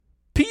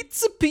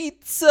Pizza,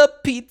 pizza,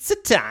 pizza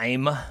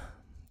time.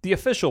 The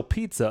official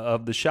pizza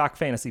of the Shock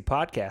Fantasy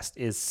Podcast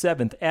is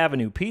 7th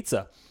Avenue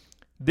Pizza.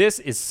 This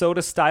is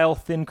soda-style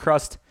thin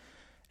crust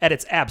at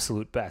its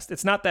absolute best.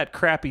 It's not that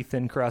crappy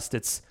thin crust.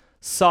 It's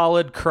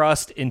solid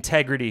crust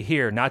integrity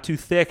here. Not too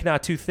thick,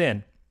 not too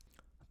thin.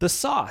 The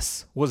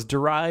sauce was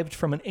derived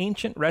from an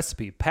ancient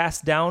recipe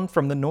passed down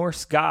from the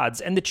Norse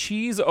gods. And the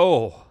cheese,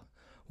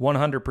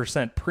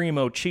 100%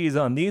 primo cheese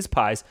on these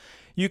pies.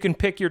 You can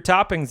pick your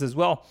toppings as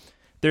well.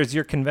 There's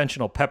your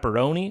conventional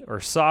pepperoni or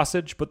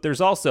sausage, but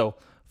there's also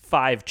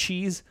 5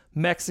 cheese,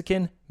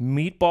 Mexican,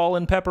 meatball,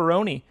 and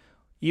pepperoni.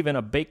 Even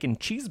a bacon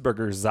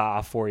cheeseburger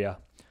za for you.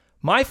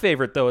 My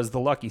favorite, though, is the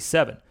Lucky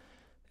 7.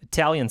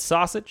 Italian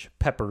sausage,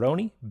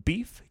 pepperoni,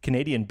 beef,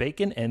 Canadian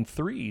bacon, and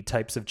 3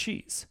 types of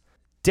cheese.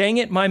 Dang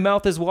it, my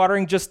mouth is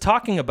watering just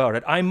talking about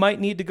it. I might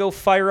need to go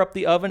fire up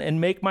the oven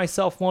and make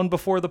myself one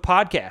before the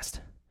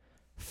podcast.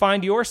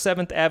 Find your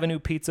 7th Avenue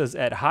pizzas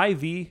at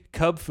Hy-Vee,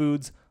 Cub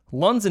Foods,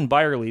 Lunds and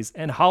Byerly's,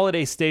 and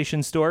Holiday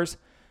Station stores.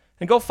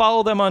 And go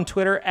follow them on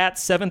Twitter at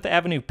 7th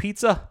Avenue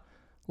Pizza.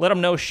 Let them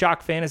know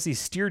Shock Fantasy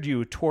steered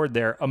you toward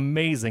their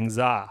amazing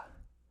za.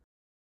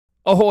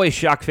 Ahoy,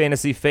 Shock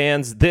Fantasy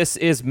fans. This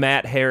is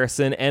Matt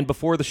Harrison, and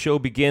before the show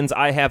begins,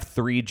 I have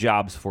 3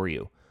 jobs for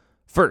you.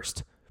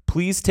 First,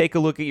 please take a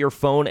look at your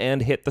phone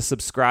and hit the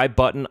subscribe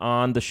button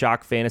on the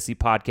Shock Fantasy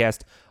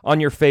Podcast on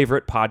your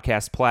favorite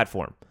podcast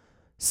platform.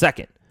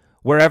 Second,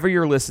 wherever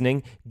you're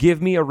listening,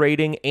 give me a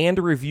rating and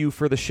a review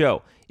for the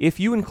show. If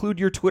you include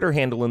your Twitter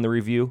handle in the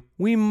review,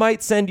 we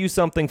might send you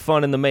something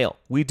fun in the mail.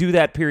 We do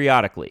that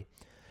periodically.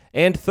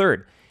 And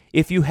third,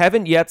 if you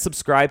haven't yet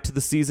subscribed to the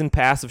season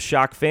pass of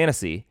Shock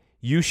Fantasy,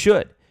 you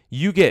should.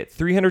 You get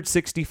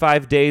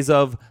 365 days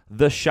of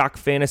the Shock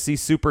Fantasy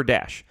Super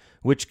Dash,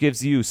 which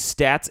gives you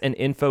stats and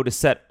info to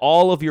set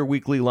all of your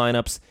weekly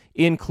lineups,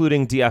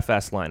 including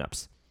DFS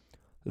lineups.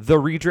 The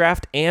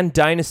redraft and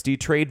dynasty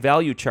trade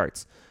value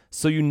charts,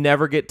 so you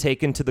never get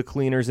taken to the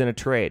cleaners in a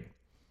trade.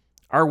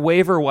 Our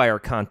waiver wire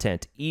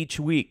content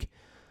each week.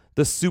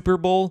 The Super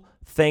Bowl,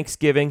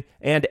 Thanksgiving,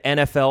 and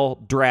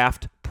NFL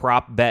draft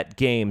prop bet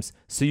games,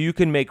 so you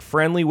can make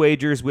friendly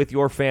wagers with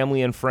your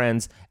family and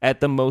friends at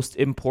the most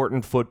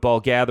important football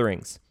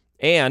gatherings.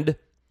 And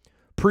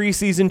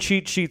preseason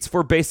cheat sheets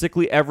for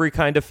basically every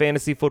kind of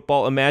fantasy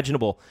football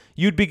imaginable.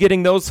 You'd be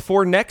getting those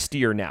for next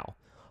year now.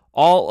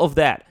 All of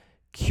that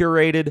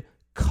curated,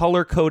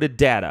 color-coded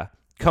data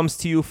comes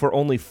to you for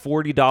only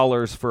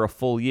 $40 for a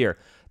full year.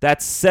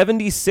 That's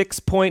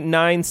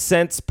 76.9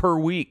 cents per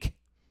week.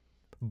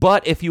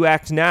 But if you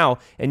act now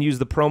and use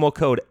the promo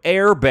code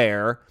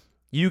AIRBEAR,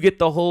 you get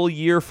the whole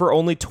year for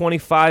only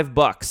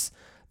 $25.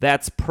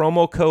 That's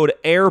promo code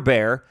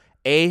AIRBEAR,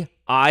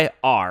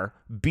 AIRBEAR,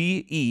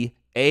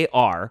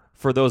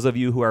 for those of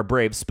you who are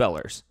brave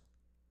spellers.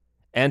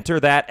 Enter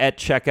that at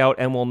checkout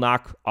and we'll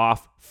knock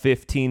off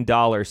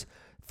 $15.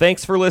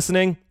 Thanks for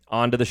listening.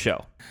 On to the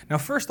show. Now,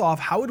 first off,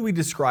 how would we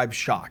describe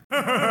shock?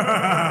 Welcome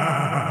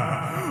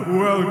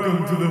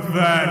to the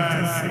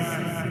fantasy.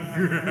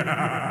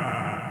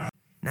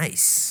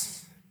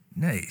 Nice.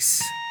 Man,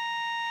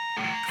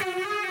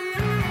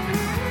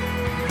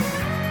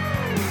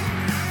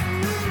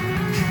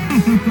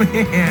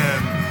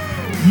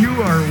 you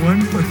are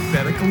one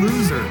pathetic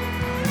loser.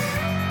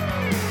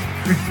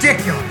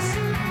 Ridiculous.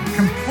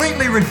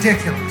 Completely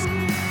ridiculous.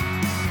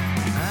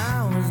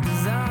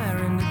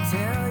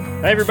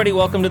 Hi, everybody.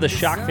 Welcome to the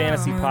Shock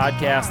Fantasy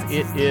Podcast.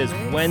 It is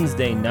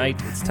Wednesday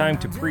night. It's time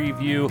to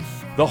preview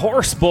the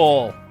Horse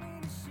Bowl,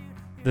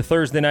 the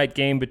Thursday night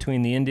game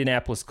between the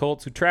Indianapolis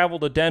Colts, who travel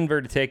to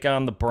Denver to take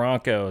on the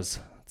Broncos.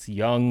 It's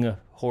young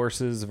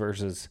horses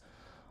versus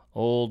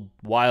old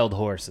wild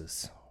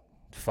horses.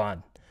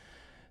 Fun.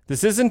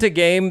 This isn't a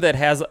game that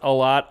has a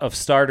lot of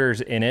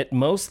starters in it,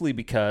 mostly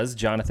because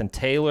Jonathan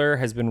Taylor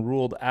has been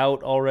ruled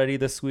out already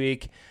this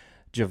week.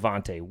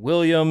 Javonte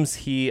Williams,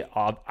 he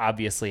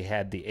obviously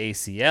had the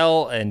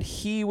ACL, and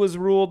he was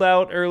ruled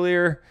out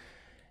earlier.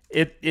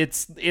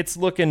 It's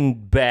looking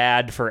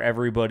bad for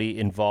everybody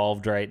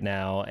involved right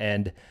now,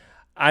 and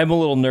I'm a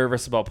little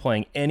nervous about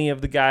playing any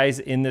of the guys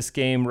in this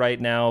game right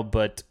now,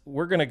 but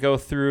we're going to go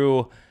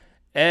through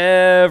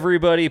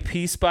everybody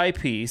piece by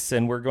piece,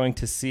 and we're going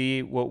to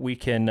see what we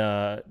can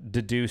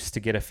deduce to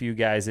get a few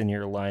guys in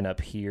your lineup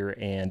here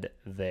and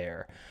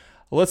there.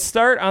 Let's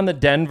start on the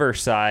Denver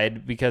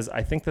side because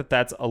I think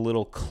that's a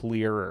little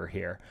clearer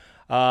here.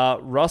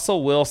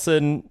 Russell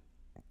Wilson,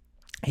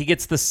 he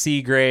gets the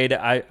C grade.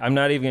 I'm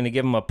not even going to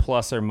give him a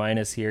plus or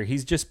minus here.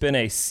 He's just been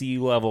a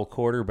C-level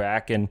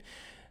quarterback, and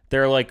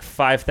they're like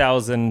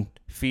 5,000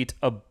 feet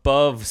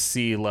above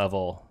sea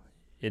level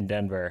in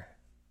Denver.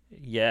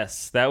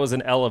 Yes, that was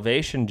an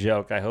elevation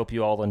joke. I hope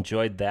you all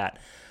enjoyed that.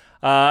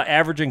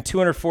 Averaging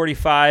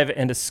 245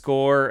 and a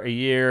score a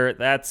year,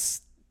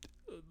 that's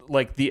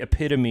like the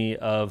epitome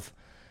of,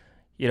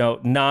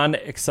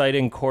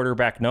 non-exciting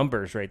quarterback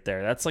numbers right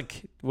there. That's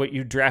like what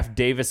you draft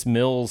Davis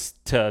Mills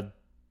to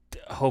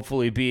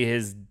hopefully be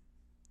his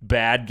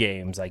bad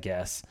games, I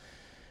guess.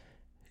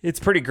 It's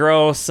pretty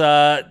gross.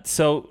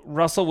 So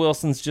Russell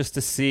Wilson's just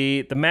to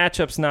see. The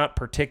matchup's not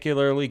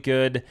particularly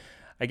good.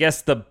 I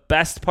guess the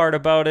best part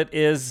about it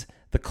is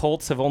the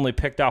Colts have only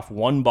picked off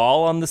one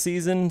ball on the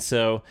season,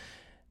 so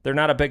they're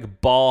not a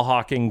big ball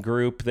hawking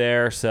group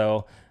there.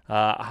 So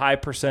high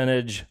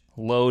percentage,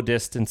 low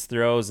distance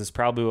throws is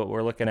probably what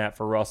we're looking at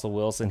for Russell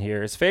Wilson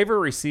here. His favorite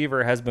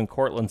receiver has been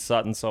Cortland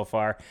Sutton so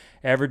far,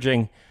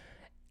 averaging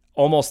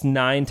almost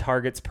 9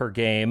 targets per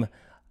game.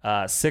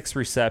 6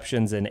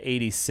 receptions and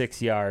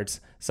 86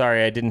 yards.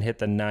 Sorry, I didn't hit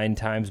the 9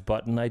 times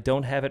button. I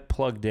don't have it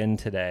plugged in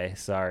today.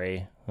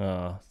 Sorry.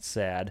 Oh,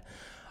 sad.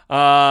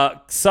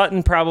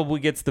 Sutton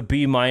probably gets the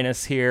B-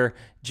 here.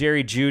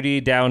 Jerry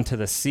Jeudy down to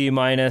the C-.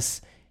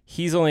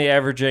 He's only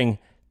averaging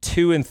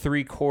 2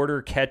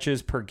 3/4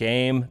 catches per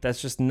game.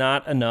 That's just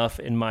not enough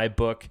in my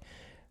book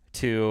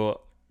to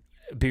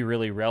be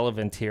really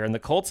relevant here. And the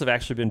Colts have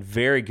actually been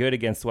very good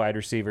against wide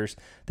receivers.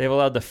 They've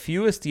allowed the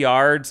fewest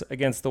yards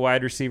against the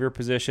wide receiver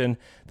position,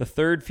 the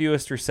 3rd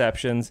fewest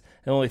receptions,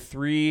 and only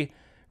 3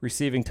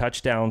 receiving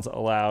touchdowns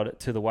allowed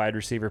to the wide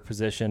receiver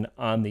position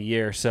on the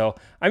year. So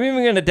I'm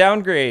even going to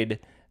downgrade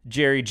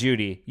Jerry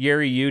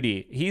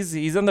Jeudy.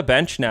 He's on the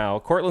bench now.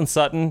 Cortland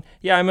Sutton,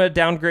 yeah, I'm going to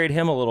downgrade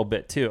him a little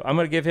bit too. I'm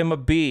going to give him a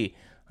B.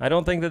 I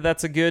don't think that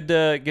that's a good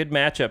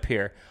matchup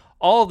here.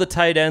 All of the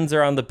tight ends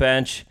are on the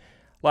bench.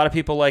 A lot of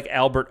people like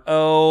Albert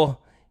O.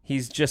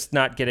 He's just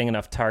not getting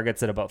enough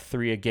targets at about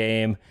 3 a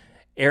game.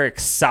 Eric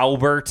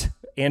Saubert,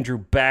 Andrew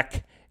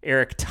Beck,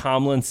 Eric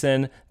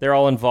Tomlinson, they're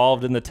all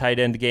involved in the tight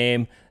end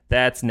game.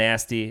 That's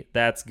nasty.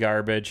 That's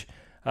garbage.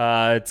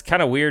 It's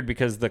kind of weird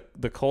because the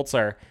Colts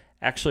are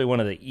actually one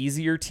of the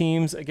easier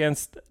teams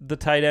against the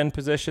tight end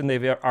position.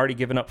 They've already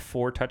given up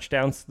 4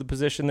 touchdowns to the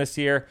position this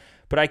year,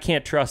 but I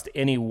can't trust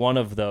any one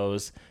of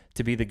those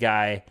to be the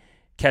guy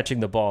catching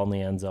the ball in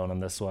the end zone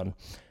on this one.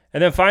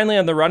 And then finally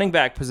on the running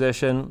back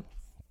position,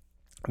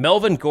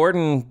 Melvin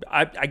Gordon,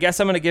 I guess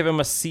I'm going to give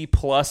him a C+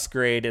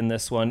 grade in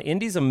this one.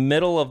 Indy's a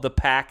middle of the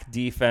pack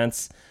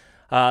defense.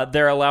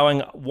 They're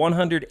allowing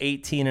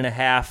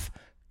 118.5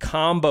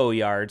 combo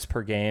yards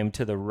per game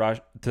to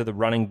the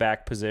running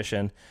back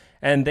position,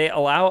 and they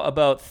allow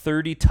about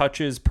 30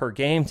 touches per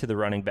game to the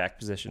running back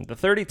position. The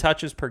 30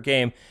 touches per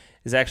game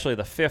is actually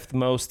the 5th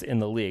most in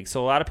the league.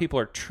 So a lot of people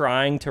are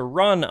trying to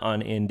run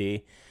on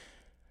Indy.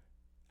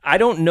 I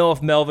don't know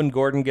if Melvin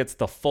Gordon gets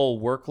the full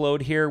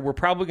workload here. We're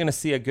probably going to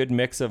see a good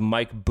mix of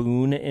Mike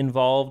Boone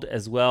involved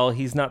as well.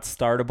 He's not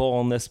startable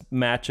in this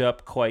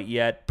matchup quite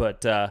yet,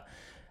 but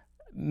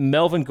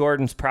Melvin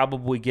Gordon's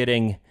probably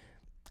getting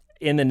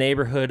in the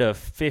neighborhood of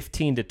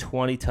 15 to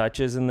 20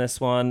 touches in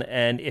this one.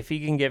 And if he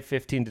can get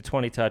 15 to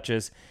 20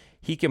 touches,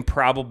 he can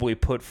probably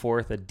put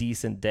forth a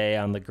decent day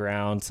on the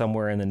ground,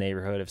 somewhere in the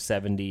neighborhood of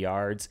 70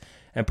 yards,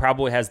 and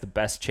probably has the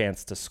best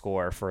chance to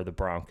score for the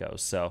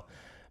Broncos. So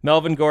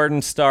Melvin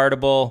Gordon,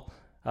 startable.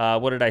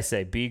 What did I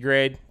say? B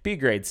grade? B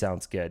grade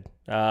sounds good.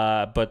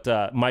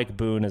 But Mike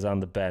Boone is on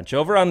the bench.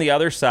 Over on the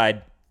other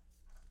side,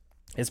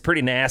 it's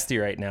pretty nasty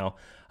right now.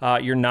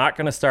 You're not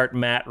going to start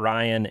Matt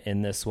Ryan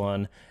in this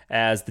one,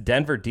 as the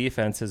Denver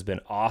defense has been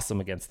awesome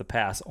against the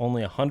pass.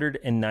 Only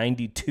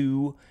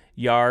 192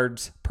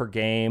 yards per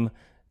game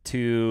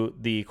to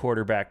the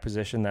quarterback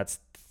position. That's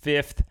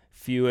 5th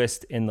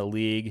fewest in the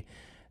league.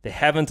 They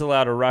haven't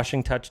allowed a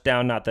rushing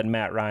touchdown, not that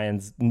Matt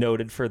Ryan's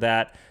noted for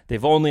that.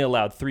 They've only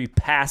allowed 3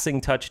 passing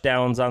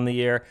touchdowns on the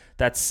year.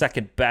 That's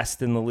 2nd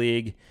best in the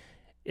league.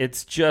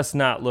 It's just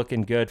not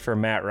looking good for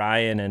Matt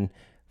Ryan, and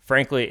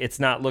frankly, it's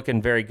not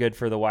looking very good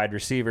for the wide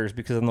receivers,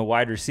 because on the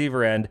wide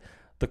receiver end,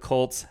 the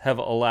Colts have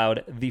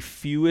allowed the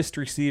fewest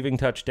receiving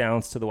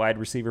touchdowns to the wide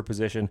receiver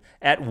position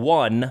at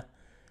 1,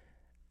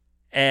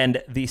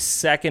 and the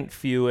 2nd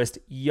fewest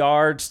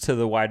yards to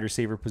the wide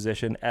receiver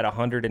position at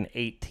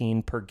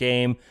 118 per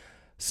game.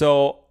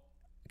 So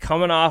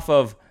coming off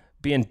of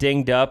being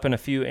dinged up and a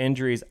few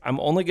injuries, I'm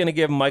only going to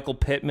give Michael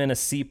Pittman a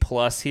C+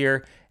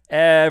 here.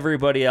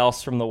 Everybody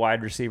else from the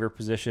wide receiver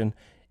position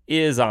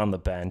is on the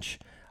bench.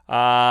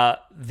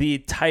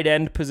 The tight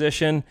end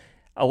position,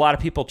 a lot of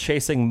people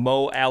chasing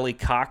Mo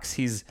Alley-Cox.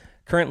 He's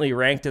currently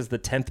ranked as the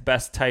 10th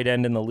best tight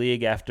end in the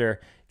league after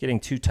getting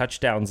 2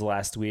 touchdowns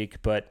last week,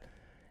 but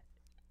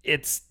I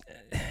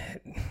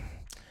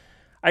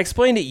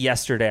explained it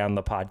yesterday on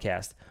the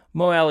podcast.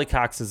 Mo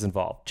Alley-Cox is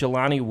involved.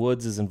 Jelani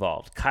Woods is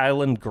involved.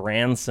 Kylan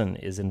Granson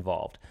is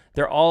involved.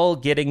 They're all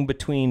getting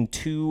between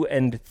 2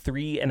 and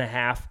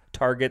 3.5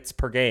 targets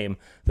per game.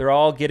 They're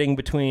all getting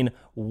between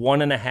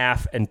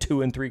 1.5 and 2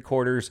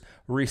 3/4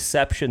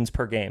 receptions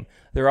per game.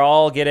 They're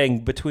all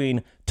getting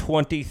between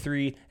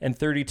 23 and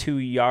 32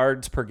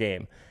 yards per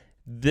game.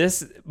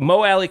 This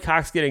Mo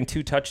Alley-Cox getting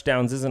 2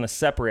 touchdowns isn't a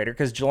separator,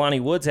 because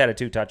Jelani Woods had a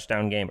 2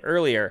 touchdown game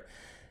earlier.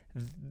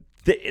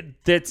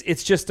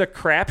 It's just a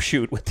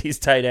crapshoot with these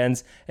tight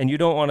ends, and you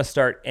don't want to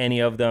start any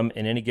of them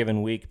in any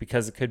given week,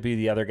 because it could be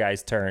the other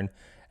guy's turn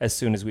as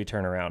soon as we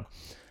turn around.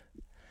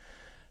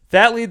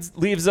 That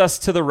leaves us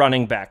to the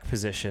running back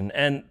position,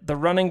 and the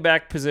running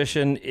back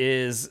position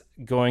is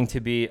going to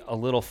be a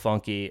little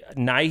funky.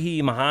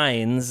 Nyheim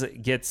Hines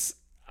gets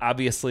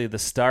obviously the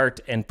start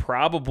and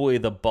probably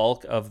the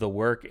bulk of the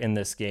work in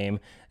this game.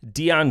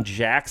 Deion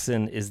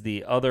Jackson is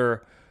the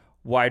other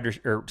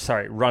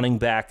running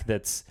back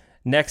that's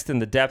next in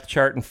the depth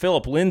chart, and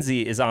Phillip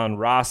Lindsay is on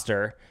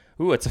roster.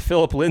 Ooh, it's a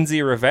Phillip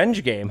Lindsay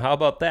revenge game. How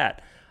about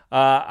that?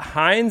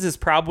 Hines is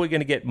probably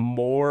going to get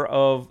more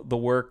of the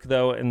work,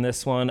 though, in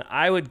this one.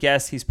 I would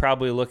guess he's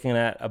probably looking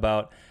at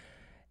about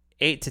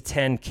 8 to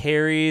 10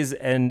 carries,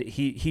 and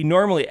he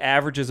normally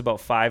averages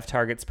about 5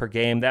 targets per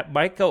game. That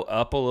might go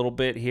up a little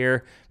bit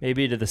here,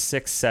 maybe to the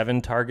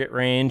 6-7 target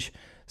range.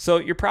 So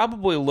you're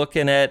probably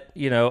looking at,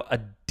 a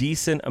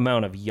decent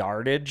amount of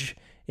yardage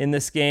in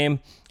this game.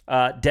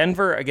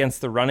 Denver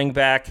against the running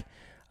back,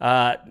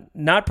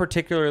 not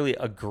particularly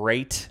a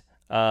great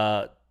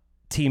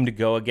team to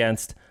go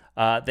against.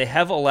 They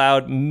have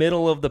allowed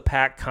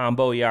middle-of-the-pack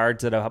combo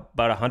yards at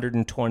about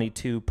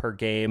 122 per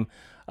game.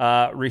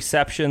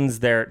 Receptions,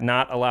 they're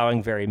not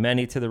allowing very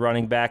many to the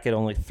running back at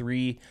only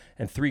 3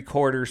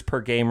 3/4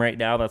 per game right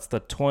now. That's the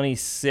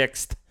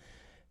 26th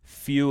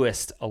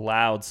fewest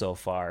allowed so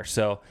far.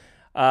 So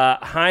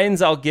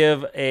Hines, I'll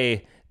give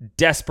a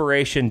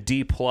desperation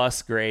D+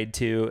 grade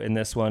to in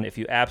this one if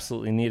you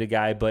absolutely need a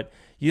guy, but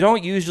you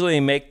don't usually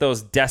make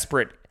those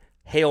desperate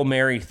Hail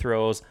Mary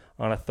throws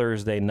on a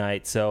Thursday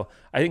night. So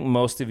I think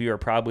most of you are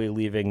probably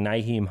leaving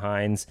Nyheim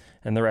Hines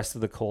and the rest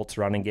of the Colts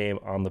running game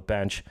on the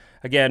bench.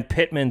 Again,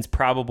 Pittman's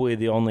probably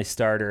the only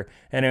starter,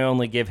 and I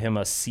only give him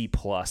a C+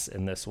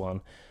 in this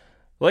one.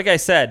 Like I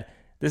said,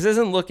 this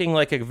isn't looking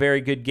like a very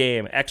good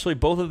game. Actually,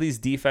 both of these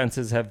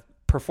defenses have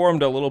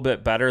performed a little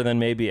bit better than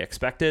maybe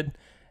expected,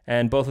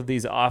 and both of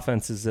these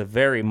offenses have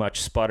very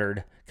much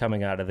sputtered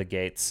coming out of the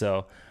gates.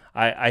 So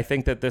I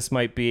think that this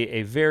might be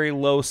a very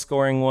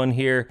low-scoring one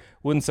here.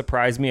 Wouldn't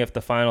surprise me if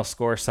the final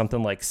score is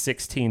something like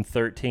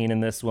 16-13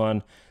 in this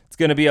one. It's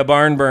going to be a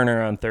barn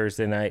burner on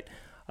Thursday night.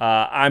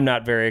 I'm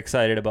not very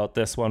excited about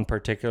this one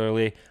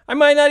particularly. I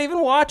might not even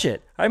watch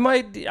it. I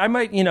might,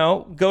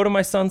 go to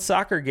my son's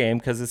soccer game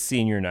because it's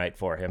senior night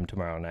for him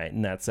tomorrow night,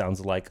 and that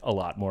sounds like a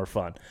lot more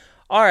fun.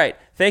 All right.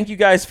 Thank you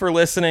guys for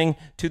listening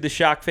to the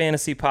Shock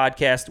Fantasy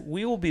Podcast.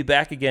 We will be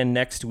back again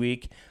next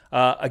week.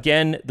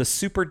 Again, the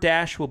Super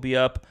Dash will be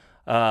up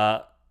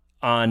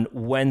on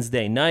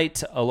Wednesday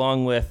night,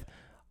 along with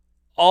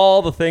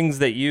all the things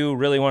that you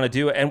really want to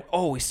do. And,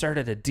 we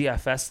started a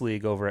DFS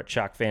league over at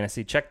Shock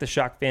Fantasy. Check the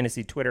Shock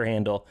Fantasy Twitter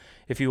handle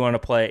if you want to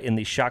play in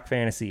the Shock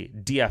Fantasy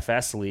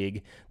DFS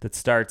league that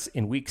starts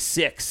in week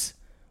 6.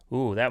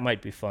 Ooh, that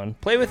might be fun.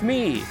 Play with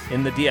me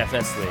in the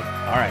DFS league.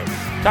 All right.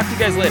 Talk to you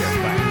guys later.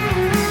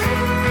 Bye.